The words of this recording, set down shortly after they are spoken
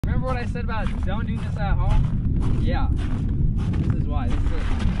remember what I said about don't do this at home? Yeah. This is why. This is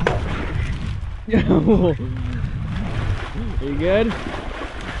it. Are you good?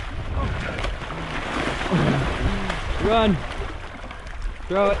 Run.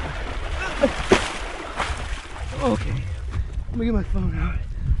 Throw it. Okay. Let me get my phone out.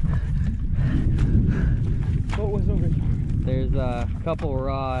 What was over here? There's a couple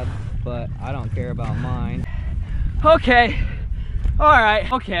rods, but I don't care about mine. Okay.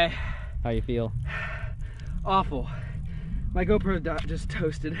 Alright. Okay. How you feel? Awful. My GoPro just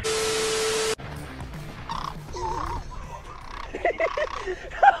toasted.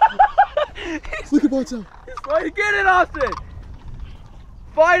 Look at Bonzo. He's fighting. Get it, Austin!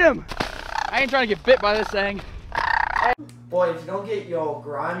 Fight him! I ain't trying to get bit by this thing. Boy, if you don't get your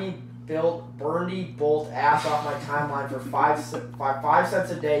grimy, built, burny, bolt ass off my timeline for 5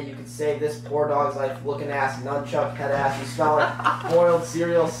 cents a day, you could save this poor dog's life. Looking ass, nunchuck head ass. You smell like boiled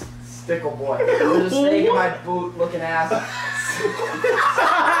cereal, stickle boy. There's a snake in my boot, looking ass.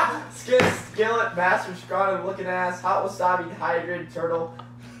 Skillet, master scrotum, looking ass. Hot wasabi, dehydrated turtle,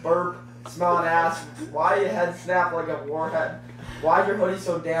 burp, smelling ass. Why do your head snap like a warhead? Why's your hoodie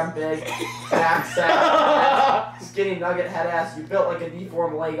so damn big? Back sack, skinny nugget head ass. You built like a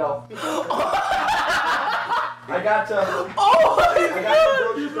deformed Lego. I got to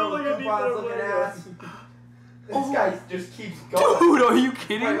grocery store with coupons looking ass. This guy just keeps going. Dude, are you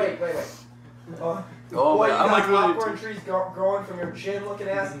kidding? Wait. Oh, boy, you I'm got like popcorn trees growing from your chin looking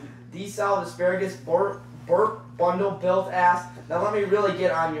ass. Desalved asparagus, burp bundle built ass. Now let me really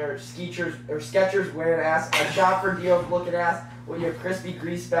get on your Skechers wearing ass. I shop for deals looking ass. With your crispy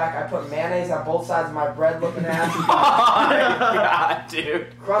grease back, I put mayonnaise on both sides of my bread looking ass. oh my god,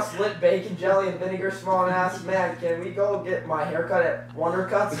 dude. Crust lit bacon, jelly, and vinegar smelling ass. Man, can we go get my haircut at Wonder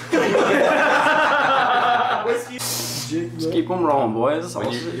Cuts? Whiskey. Just keep them rolling, boys.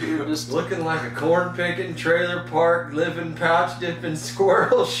 You're just looking like a corn picking, trailer park, living, pouch dipping,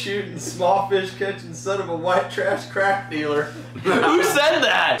 squirrel shooting, small fish catching son of a white trash crack dealer. Who said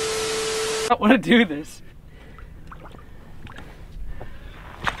that? I don't want to do this.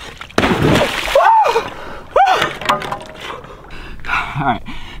 Alright.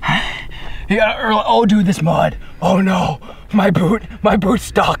 You gotta early. Oh, dude, this mud. Oh no. My boot's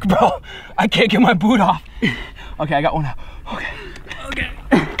stuck, bro. I can't get my boot off. Okay, I got one out. Okay.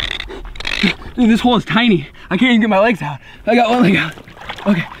 Dude, this hole is tiny. I can't even get my legs out. I got one leg out.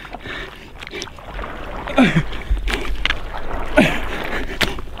 Okay.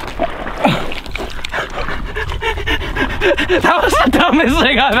 That was the dumbest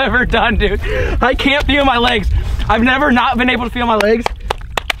thing I've ever done, dude. I can't feel my legs. I've never not been able to feel my legs.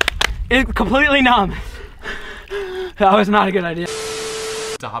 It's completely numb. That was not a good idea.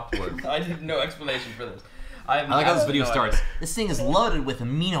 stop work. I have no explanation for this. I like how this video starts. This thing is loaded with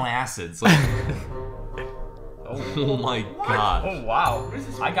amino acids. Like, oh my god. Oh wow.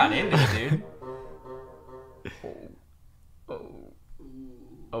 I got into it, dude.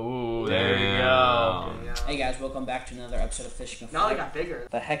 Oh, there we go. Hey guys, welcome back to another episode of Fishing with Now Flair. they got bigger.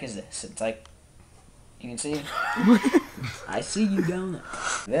 The heck is this? It's like, you can see. I see you down there.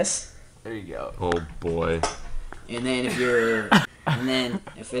 This. There you go. Oh boy. And then if you're, if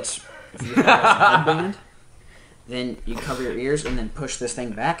you're a headband, then you cover your ears and then push this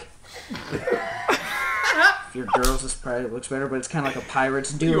thing back. If you're girls, this probably looks better, but it's kind of like a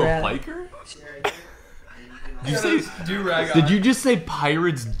pirate's do-rag. You a biker? Did you say do-rag? Did you just say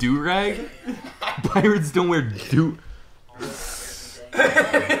pirates do-rag? Pirates don't wear do. This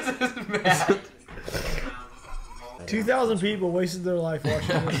is mad. 2,000 people wasted their life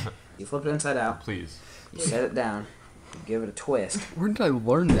watching this. You flip it inside out. Please. You set it down. You give it a twist. Where did I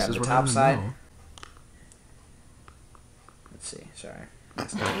learn this? Grab the top side. Let's see. Sorry.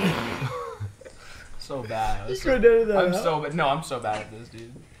 So bad. You could have done I'm that. so bad. No, I'm so bad at this,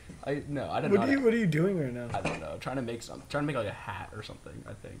 dude. I didn't know. What are you doing right now? I don't know. Trying to make like a hat or something.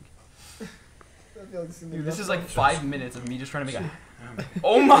 I think. Dude, this is like 5 minutes of me just trying to make a.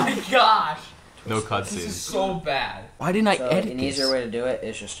 Oh my gosh! No This is cutscene. so bad. Why didn't I So edit an this? easier way to do it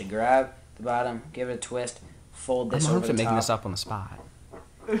is just to grab the bottom, give it a twist, fold this over the top. up on the spot.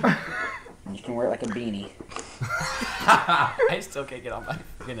 And you can wear it like a beanie. I still can't get on my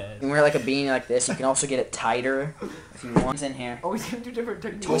freaking head. You can wear it like a beanie like this. You can also get it tighter if you want. It's in here. Oh, he's gonna do different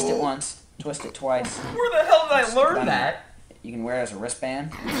techniques. Twist it once, twist it twice. Where the hell did I learn that? You can wear it as a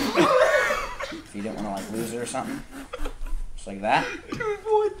wristband if you didn't want to like lose it or something. Just like that. Dude,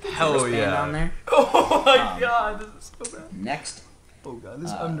 what the Hell Wristband yeah. on there. Oh my god, this is so bad. Next, Oh god,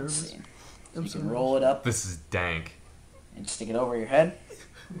 this I'm let's nervous. see. So you can roll it up This is dank. and stick it over your head.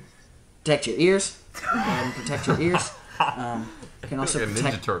 Protect your ears. And protect your ears. It can also Like a Ninja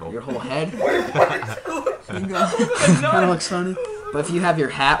protect Turtle. your whole head. Kind of looks funny. But if you have your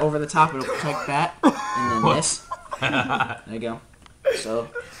hat over the top, it'll protect that. And then this. There you go. So,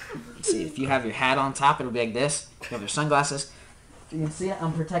 let's see. If you have your hat on top, it'll be like this. If you have your sunglasses, you can see it.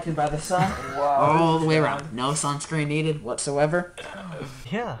 I'm protected by the sun all the way around. No sunscreen needed whatsoever.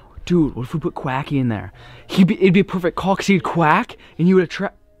 Yeah. Dude, what if we put Quacky in there? It'd be a perfect call because he'd quack and you would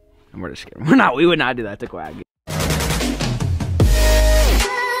attract. We're just kidding. We would not do that to Quacky.